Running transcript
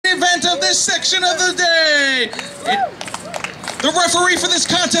of this section of the day. The referee for this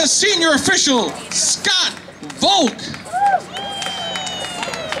contest, senior official, Scott Volk.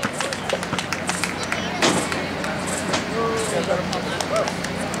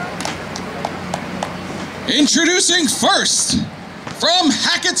 Introducing first, from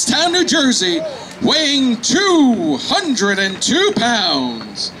Hackettstown, New Jersey, weighing 202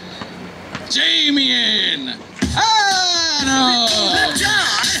 pounds, Damian.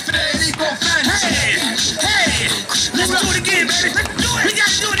 Hey, let's do it again, baby. We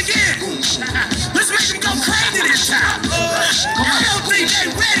gotta do it again. Let's make them go crazy this time. I don't think they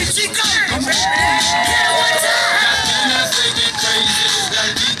ready, Chico. Yeah, one time. Let's make it crazy.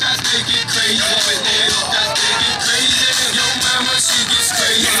 Let's make it crazy. Let's make it crazy. Yo, mama, she gets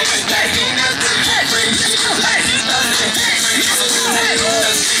crazy. Let's make it crazy.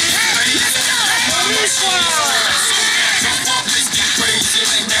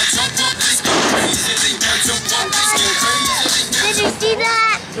 Did you see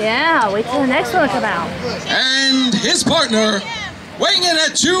that? Yeah, wait till the next one to come out. And his partner, weighing in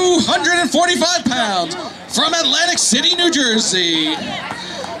at 245 pounds, from Atlantic City, New Jersey,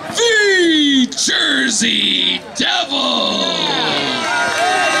 the Jersey Devil.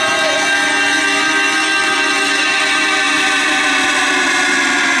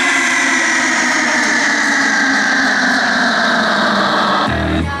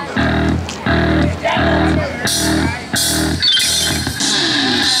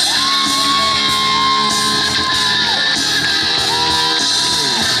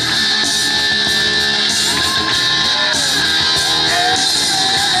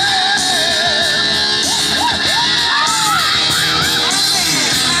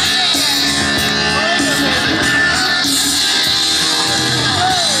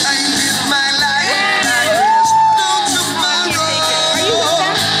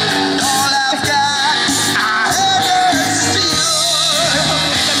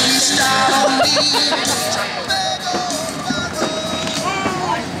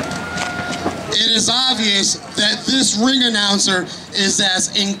 It is obvious that this ring announcer is as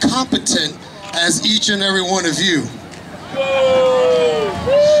incompetent as each and every one of you.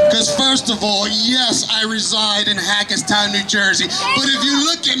 Because first of all, yes, I reside in Hackettstown, New Jersey. But if you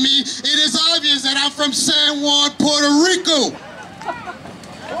look at me, it is obvious that I'm from San Juan, Puerto Rico.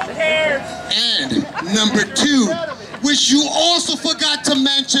 And number two, which you also forgot to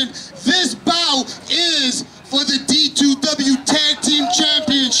mention, this bout is for the D2W Tag Team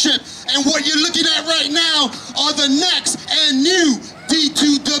Championship. And what you're looking at right now are the next and new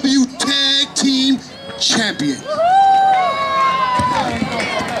D2W Tag Team Champion.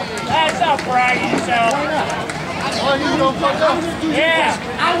 That's not bragging yourself. Yeah.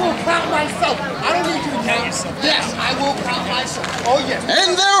 I will count myself. I don't need you to count yourself. Yes, I will count myself. Oh, yes.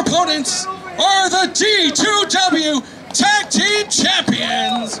 And their opponents are the D2W Tag Team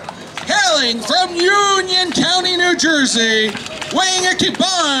Champions, hailing from Union County, New Jersey, weighing a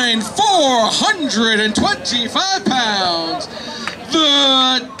combined 425 pounds,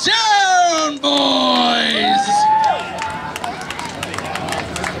 the Down Boys.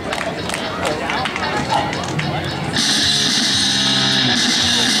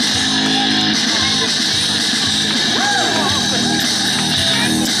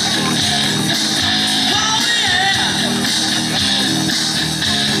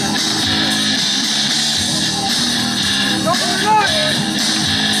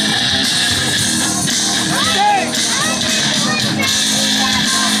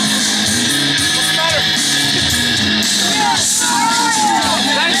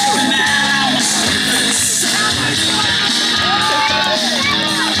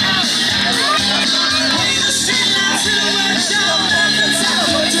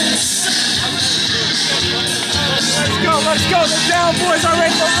 Let's go, the Down Boys are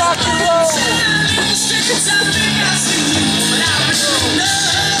ready to rock and roll.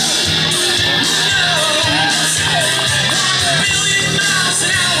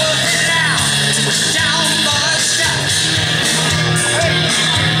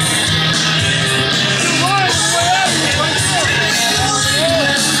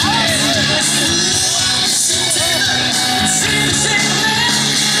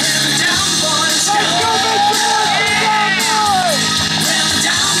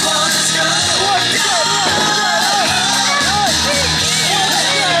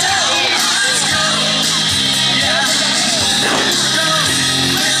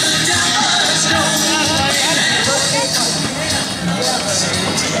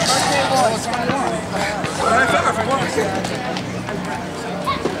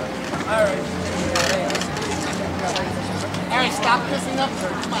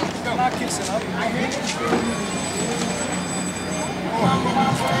 Not kissing up.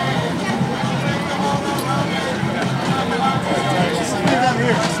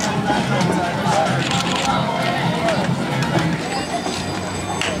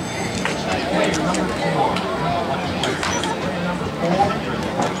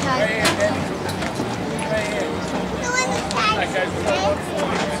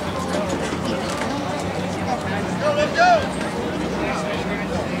 Let's go!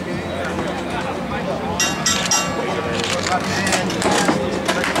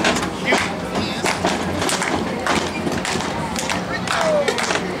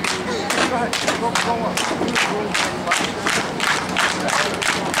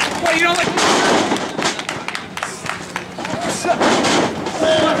 Well, you don't like...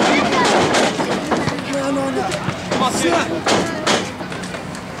 No. Come on, sit.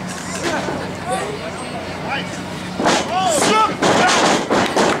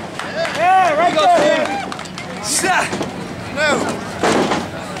 Yeah, right there. No.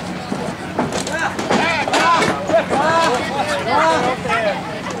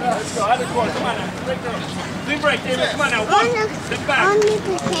 Let's go. Other corner. Come on now. Clean break, David. Come on now. One. Step back. Only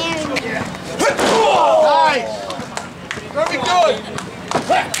preparing. Nice! Very good!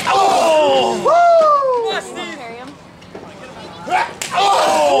 Oh! Woo! Come on, Steve.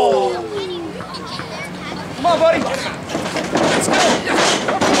 Oh! Come on, buddy. Let's go.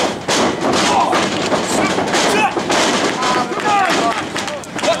 Oh.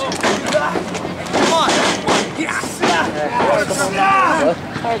 Come on. Yes.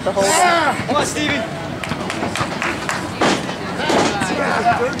 Come on, Stevie.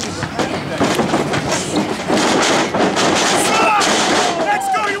 Let's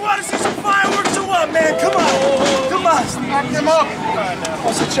go. You want to see some fireworks or what, man? Come on. Come on. Knock him up!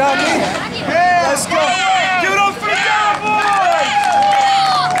 What's it, Johnny? Yeah. Let's go. Give it up for the Cowboys!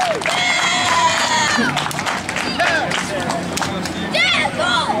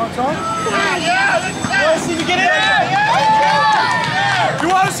 Yeah, See you get in? You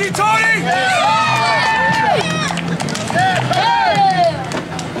want to see Tony?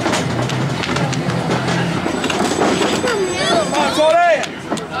 Come on, Tony.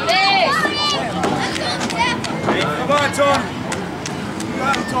 Come on, Tony. You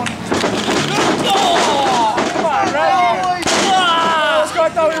got him, Tony. Come on, right? Let's go. I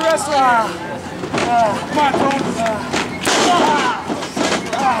thought we were wrestling. Come on, Tony.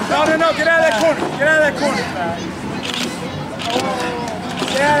 No. Get out of that corner. Get out of that corner.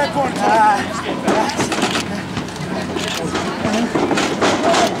 Get out of that corner.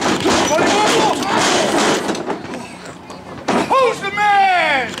 who's the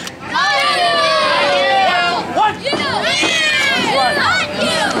man? What?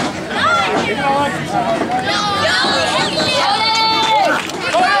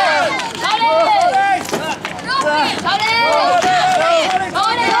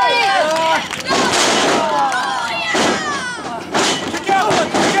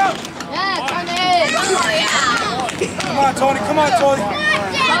 Come on, Tony.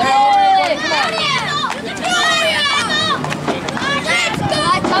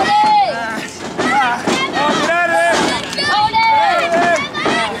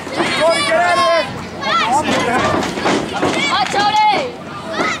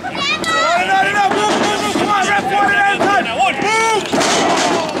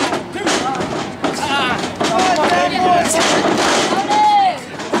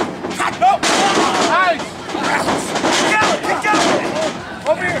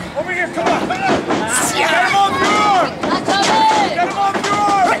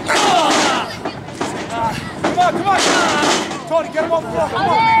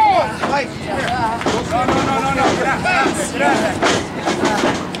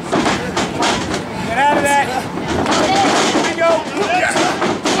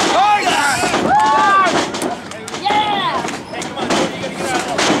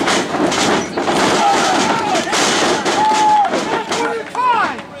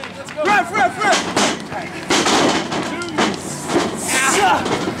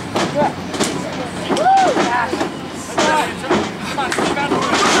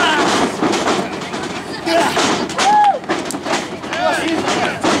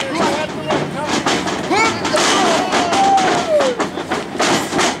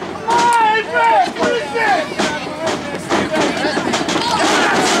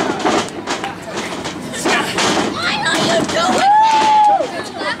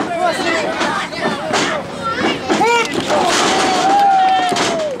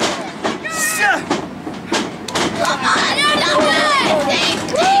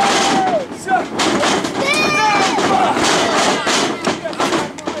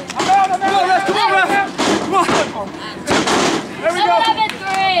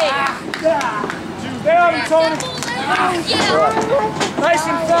 Nice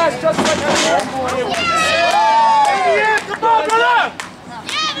and fast, just like that. Hey, come on, brother!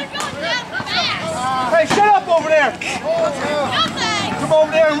 Hey, shut up over there! Come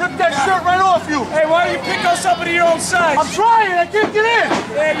over there and rip that shirt right off you! Hey, why don't you pick up somebody your own size? I'm trying, I can't get in!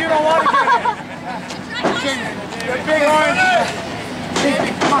 Yeah, you don't want to get in. That big orange.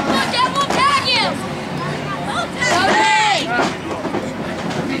 Come on, Dad, we'll tag him! What's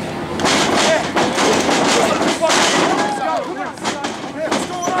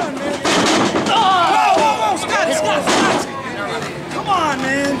going on, man? Whoa, Scott! Come on,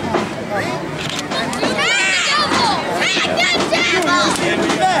 man!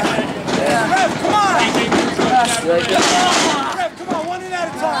 Rev, come on! Rev, come on, one in at a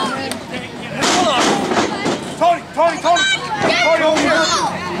time, man. Tony, over here.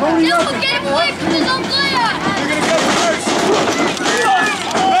 Tony, Get him away from his own player! you're gonna go first. No!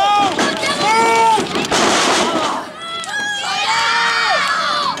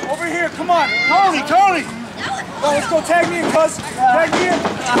 Over here, come on. Tony! Oh, let's go tag me in, cuz. Tag me in.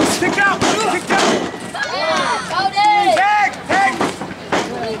 Kick out! Tag!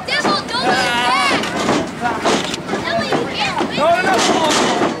 Devil, don't get back! No.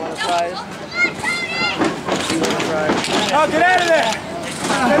 Oh, get out of there!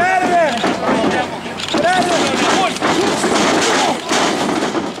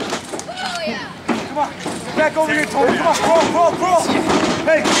 Come on, get back over here, Tony. Come on, crawl.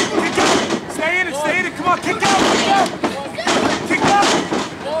 Hey, kick out. Stay in it. Come on, kick out. Kick out.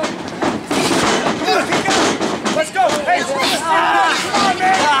 Let's go. Hey, come on,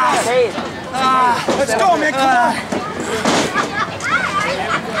 man. Let's go, man. Come on.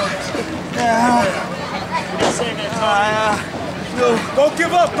 Don't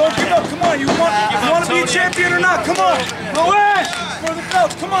give up. Come on. You want to be a champion or not? Come on. No way. For the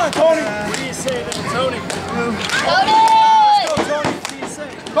belt. Come on, Tony. What do you say to Tony? Let's go, Tony.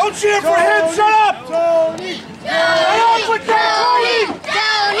 Don't cheer for him. Shut up. Tony. Shut up with that, Tony.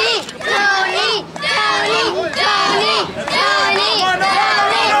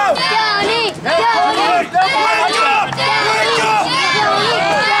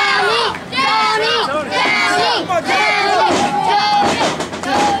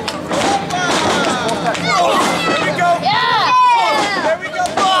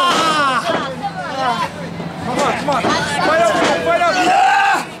 Come on. Fight up.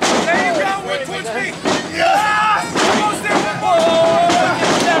 There you go. Wait towards me. Yes. Almost there.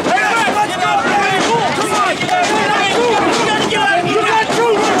 Let's go, baby. Come on. You got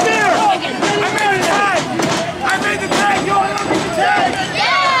two right there. I made the tag. You want to make the tag?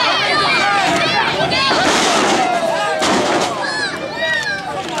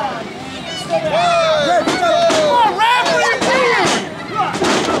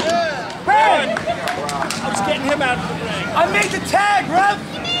 Him out of the ring. I made the tag, Rev!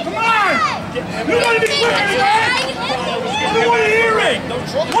 Come on! You want to be quick, man? I don't want to hear it!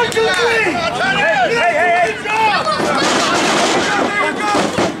 1, 2, 3! Hey! Go!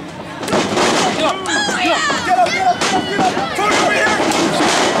 Get up! Tony, over here!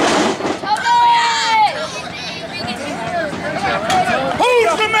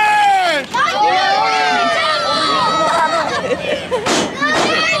 Who's the man?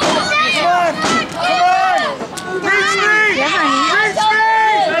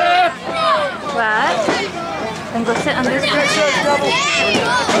 What? Then go sit on this one.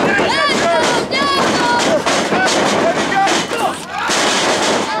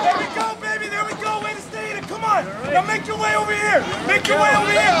 There we go, way to stay in it, come on! Now make your way over here! Come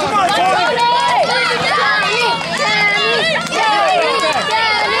on, Tony!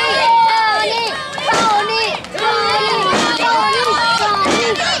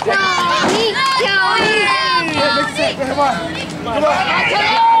 Come on!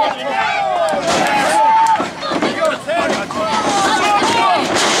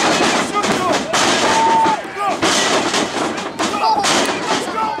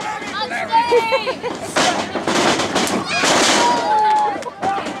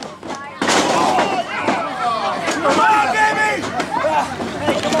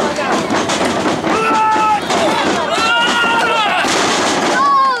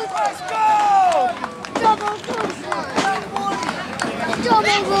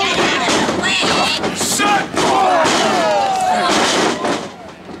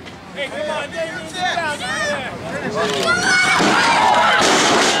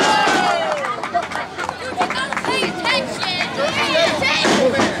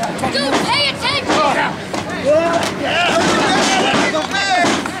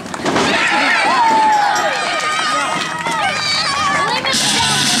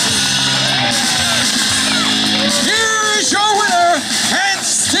 Here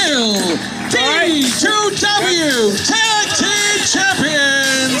D2W Tag